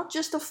knowledge. It's not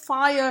just a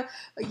fire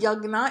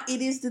yagna.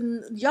 It is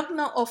the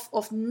yagna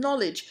of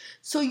knowledge.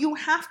 So you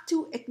have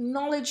to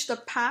acknowledge the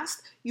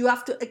past. You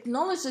have to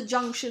acknowledge the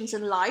junctions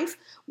in life.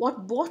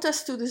 What brought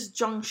us to this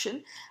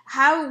junction.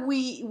 How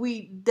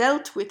we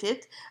dealt with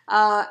it.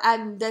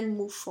 And then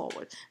move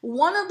forward.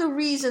 One of the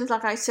reasons,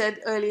 like I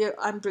said earlier,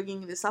 I'm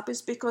bringing this up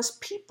is because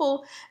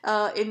people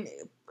in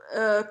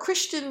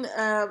Christian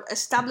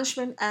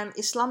establishment and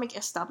Islamic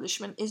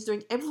establishment is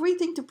doing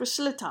everything to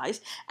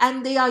proselytize,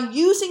 and they are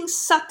using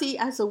Sati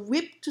as a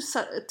whip to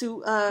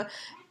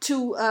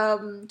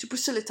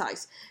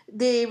proselytize.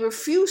 They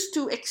refuse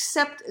to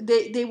accept.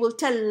 They will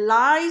tell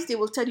lies. They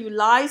will tell you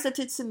lies that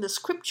it's in the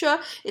scripture.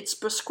 It's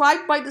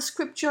prescribed by the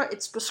scripture.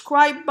 It's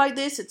prescribed by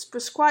this. It's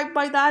prescribed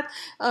by that.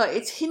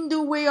 It's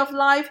Hindu way of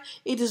life.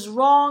 It is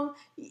wrong.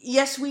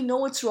 Yes, we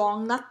know it's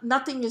wrong.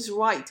 Nothing is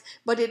right.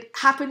 But it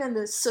happened in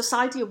the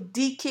society of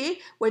decay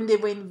when there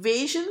were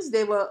invasions.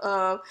 There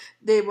were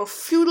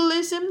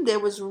feudalism. There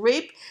was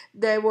rape.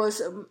 There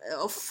was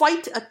a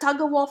fight, a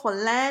tug of war for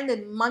land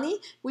and money,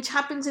 which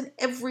happens in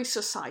every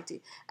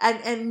society.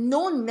 And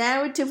no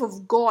narrative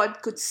of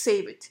God could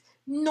save it.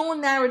 No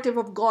narrative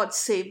of God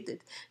saved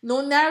it.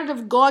 No narrative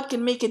of God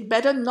can make it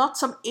better. Not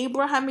some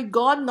Abrahamic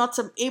God, not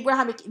some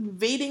Abrahamic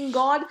invading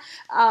God,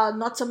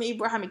 not some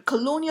Abrahamic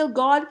colonial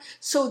God.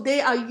 So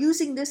they are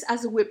using this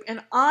as a whip.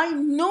 And I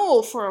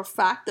know for a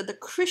fact that the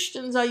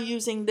Christians are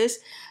using this.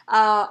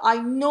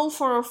 I know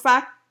for a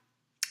fact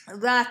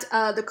that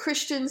the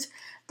Christians,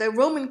 the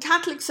Roman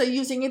Catholics are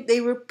using it. They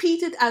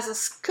repeat it as a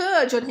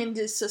scourge on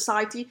Hindu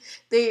society.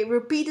 They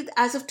repeat it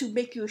as if to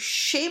make you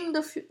ashamed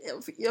of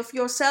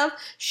yourself,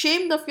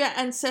 ashamed of your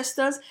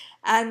ancestors,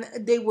 and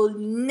they will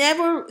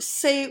never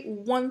say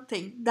one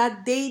thing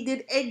that they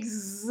did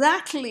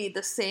exactly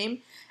the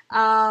same,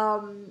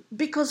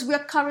 because we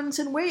are currents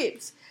and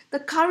waves. The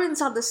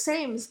currents are the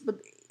same, but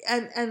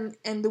and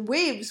the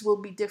waves will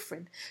be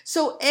different.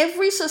 So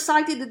every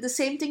society did the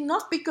same thing,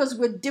 not because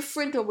we're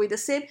different or we're the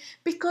same,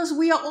 because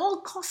we are all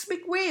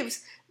cosmic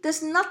waves.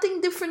 There's nothing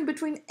different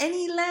between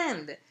any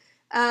land.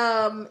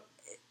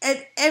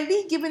 At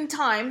every given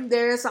time,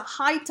 there is a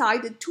high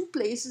tide in two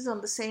places on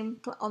the same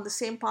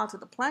part of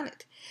the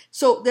planet.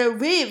 So there are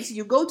waves.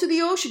 You go to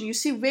the ocean, you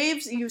see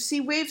waves. You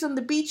see waves on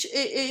the beach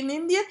in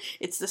India.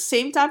 It's the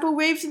same type of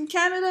waves in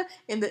Canada,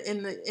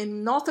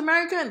 in North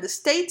America, in the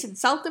States, in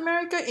South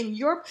America, in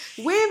Europe.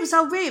 Waves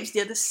are waves.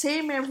 They're the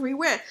same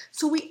everywhere.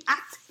 So we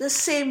act the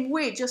same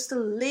way. Just the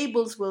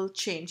labels will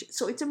change.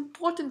 So it's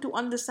important to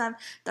understand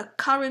the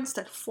currents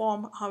that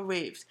form our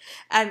waves,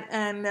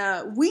 and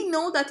we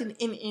know that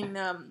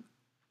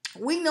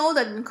we know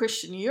that in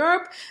Christian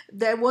Europe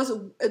there was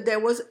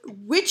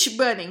witch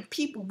burning.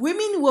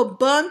 Women were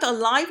burnt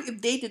alive if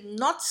they did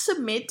not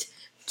submit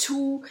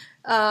to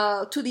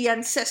the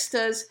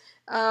ancestors.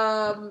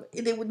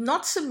 They would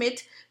not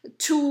submit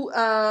to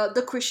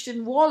the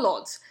Christian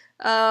warlords.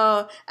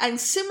 And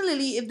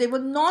similarly, if they were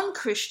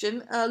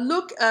non-Christian,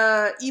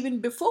 even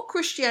before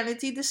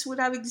Christianity, this would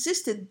have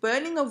existed.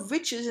 Burning of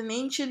witches in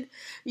ancient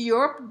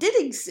Europe did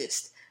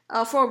exist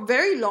for a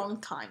very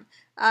long time.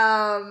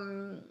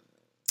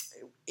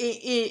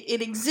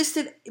 It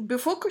existed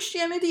before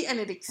Christianity and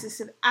it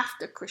existed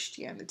after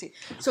Christianity.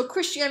 So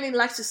Christianity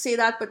likes to say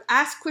that, but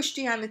ask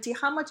Christianity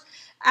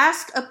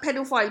ask a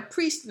pedophile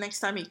priest next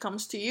time he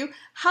comes to you,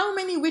 how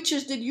many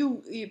witches did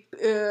you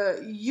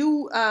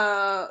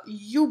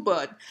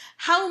burn?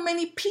 How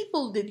many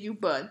people did you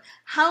burn?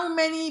 How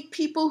many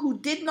people who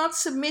did not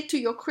submit to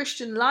your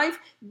Christian life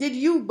did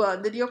you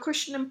burn? Did your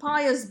Christian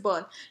empires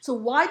burn? So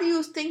why do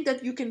you think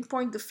that you can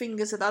point the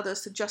fingers at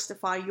others to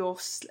justify your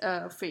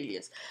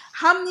failures?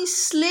 How many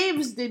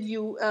slaves did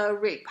you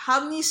rape?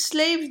 How many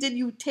slaves did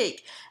you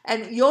take?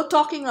 And you're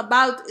talking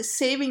about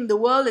saving the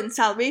world and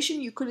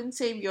salvation. You couldn't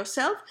save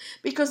yourself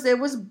because there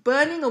was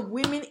burning of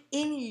women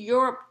in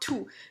Europe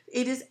too.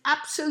 It is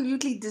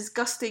absolutely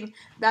disgusting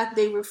that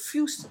they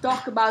refuse to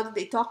talk about it.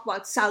 They talk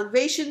about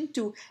salvation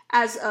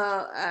as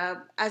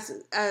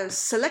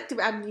selective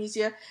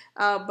amnesia,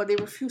 but they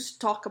refuse to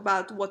talk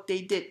about what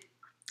they did.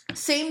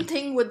 Same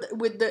thing with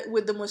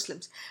the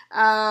Muslims.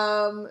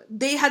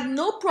 They had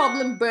no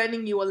problem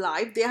burning you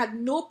alive. They had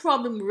no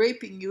problem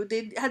raping you.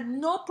 They had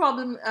no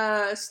problem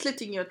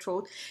slitting your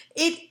throat.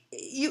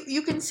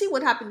 You can see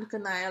what happened to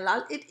Kanhaiya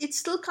Lal. It's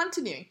still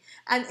continuing,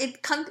 and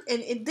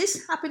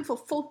this happened for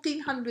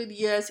 1400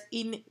 years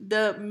in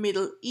the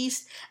Middle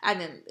East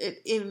and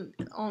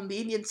on the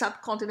Indian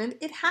subcontinent.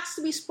 It has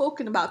to be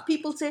spoken about.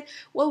 People say,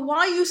 "Well,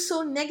 why are you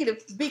so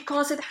negative?"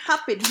 Because it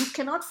happened. You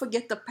cannot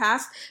forget the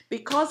past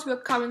because we are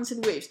currents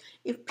and waves.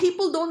 If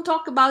people don't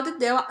talk about it,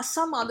 there are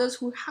some others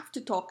who have to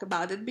talk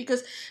about it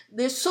because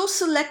they're so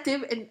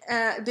selective and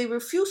they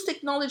refuse to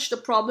acknowledge the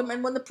problem.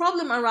 And when the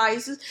problem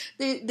arises,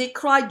 they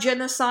cry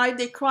genocide,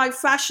 they cry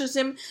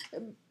fascism,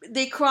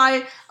 they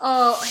cry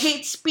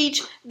hate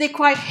speech, they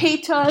cry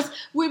haters,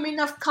 women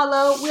of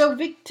color, we are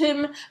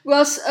victim, we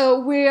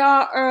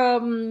are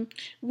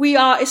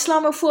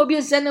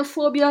Islamophobia,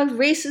 xenophobia,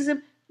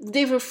 racism.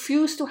 They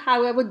refuse to,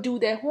 however, do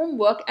their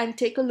homework and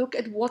take a look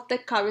at what the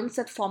currents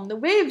that form the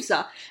waves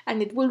are,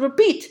 and it will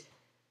repeat.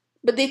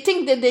 But they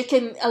think that they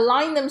can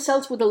align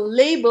themselves with a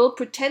label,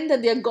 pretend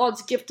that they're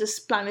God's gift to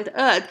planet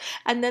Earth,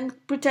 and then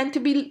pretend to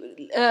be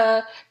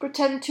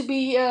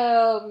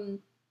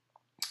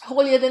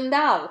holier than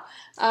thou.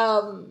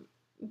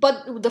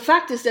 But the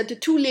fact is that they're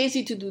too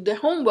lazy to do their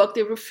homework.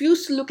 They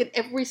refuse to look at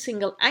every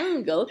single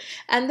angle.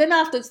 And then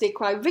afterwards they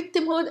cry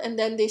victimhood. And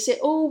then they say,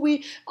 oh,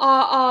 we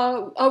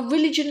are a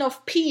religion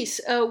of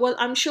peace. Well,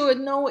 I'm sure,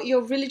 no,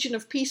 your religion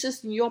of peace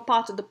is you're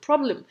part of the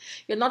problem.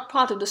 You're not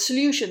part of the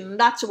solution. And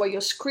that's why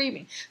you're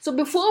screaming. So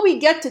before we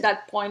get to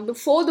that point,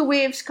 before the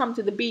waves come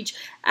to the beach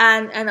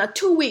and are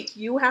too weak,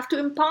 you have to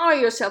empower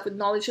yourself with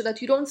knowledge so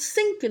that you don't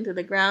sink into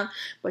the ground,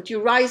 but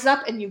you rise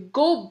up and you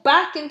go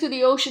back into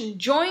the ocean,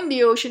 join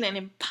the ocean, and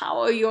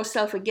empower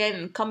yourself again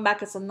and come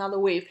back as another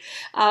wave.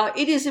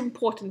 It is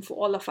important for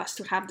all of us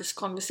to have this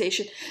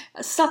conversation.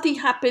 Sati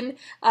happened.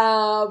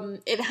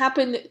 It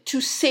happened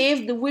to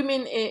save the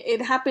women.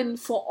 It happened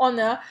for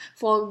honor,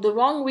 for the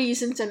wrong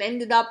reasons, and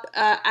ended up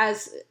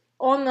as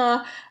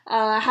honor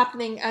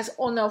happening as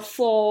honor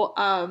for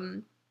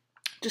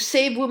to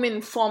save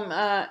women from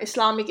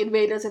Islamic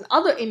invaders and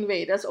other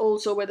invaders,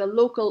 also whether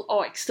local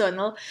or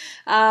external.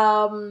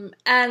 And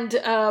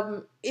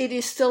it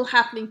is still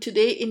happening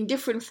today in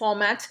different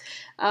formats.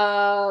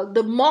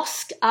 The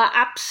mosques are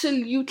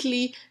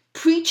absolutely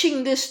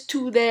preaching this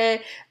to their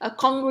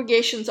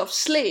congregations of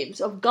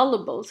slaves, of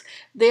gullibles.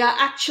 They are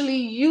actually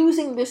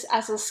using this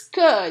as a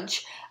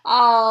scourge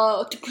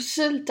to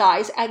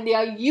proselytize, and they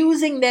are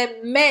using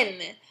their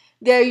men.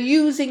 They're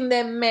using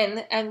their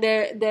men and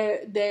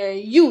their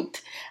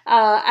youth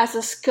as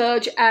a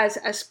scourge,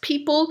 as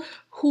people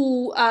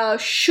who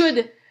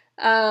should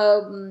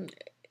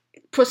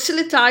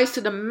proselytize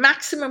to the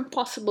maximum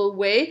possible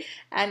way.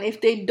 And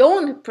if they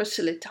don't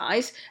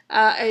proselytize,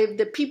 if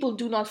the people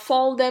do not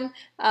follow them,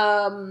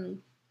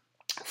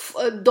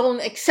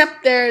 don't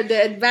accept their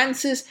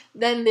advances,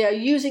 then they are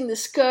using the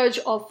scourge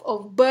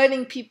of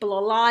burning people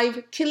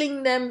alive,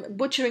 killing them,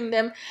 butchering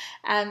them,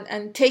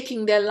 and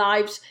taking their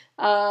lives,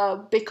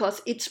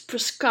 because it's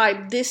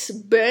prescribed, this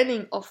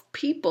burning of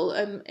people.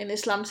 And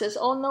Islam says,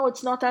 oh no,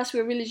 it's not us,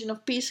 we're a religion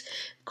of peace.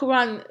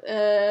 Quran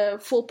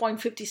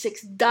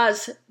 4.56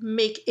 does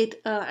make it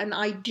an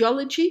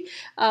ideology.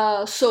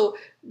 So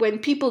when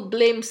people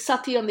blame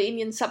Sati on the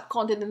Indian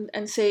subcontinent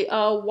and say,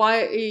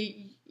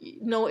 why...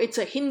 no, it's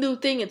a Hindu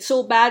thing, it's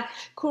so bad.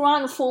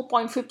 Quran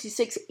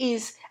 4.56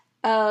 is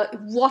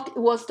what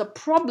was the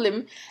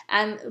problem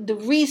and the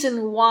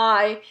reason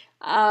why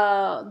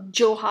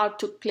Johar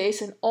took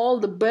place and all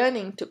the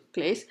burning took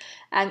place.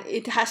 And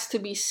it has to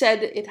be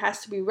said, it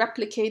has to be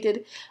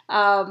replicated,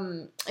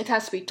 it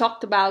has to be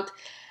talked about.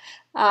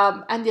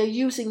 And they're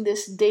using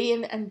this day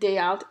in and day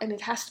out, and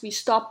it has to be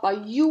stopped by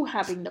you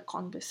having the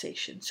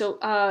conversation. So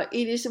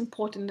it is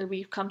important that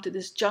we've come to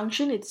this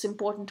junction. It's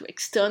important to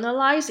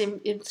externalize,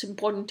 it's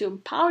important to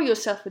empower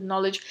yourself with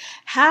knowledge,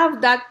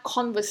 have that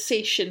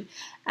conversation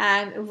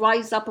and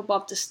rise up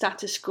above the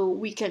status quo.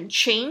 We can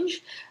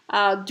change.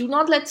 Do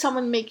not let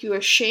someone make you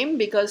ashamed,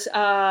 because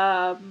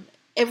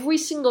every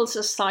single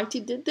society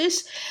did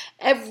this.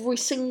 Every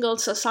single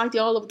society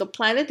all over the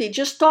planet, they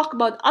just talk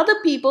about other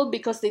people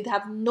because they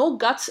have no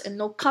guts and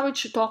no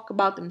courage to talk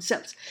about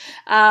themselves.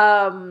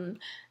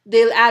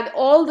 They'll add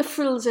all the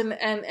frills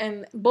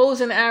and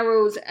bows and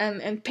arrows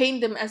and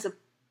paint them as a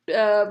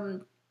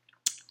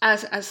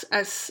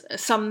as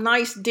some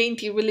nice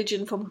dainty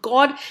religion from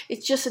God.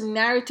 It's just a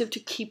narrative to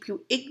keep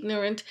you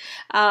ignorant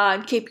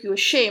and keep you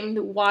ashamed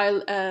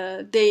while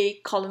they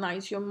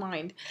colonize your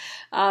mind.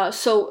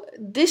 So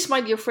this,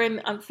 my dear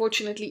friend,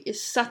 unfortunately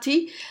is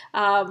Sati.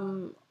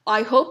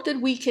 I hope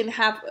that we can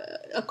have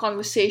a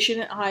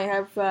conversation. I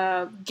have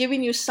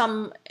given you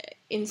some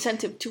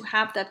incentive to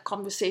have that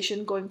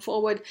conversation going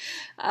forward.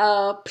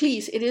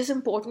 Please, it is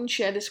important.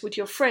 Share this with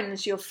your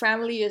friends, your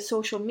family, your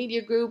social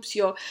media groups,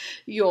 your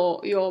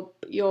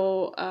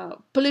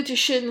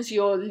politicians,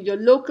 your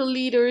local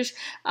leaders,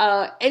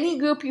 any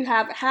group you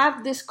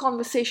have this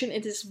conversation.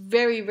 It is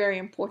very, very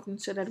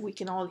important so that we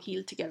can all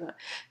heal together.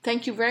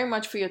 Thank you very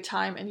much for your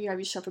time, and you have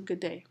yourself a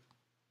good day.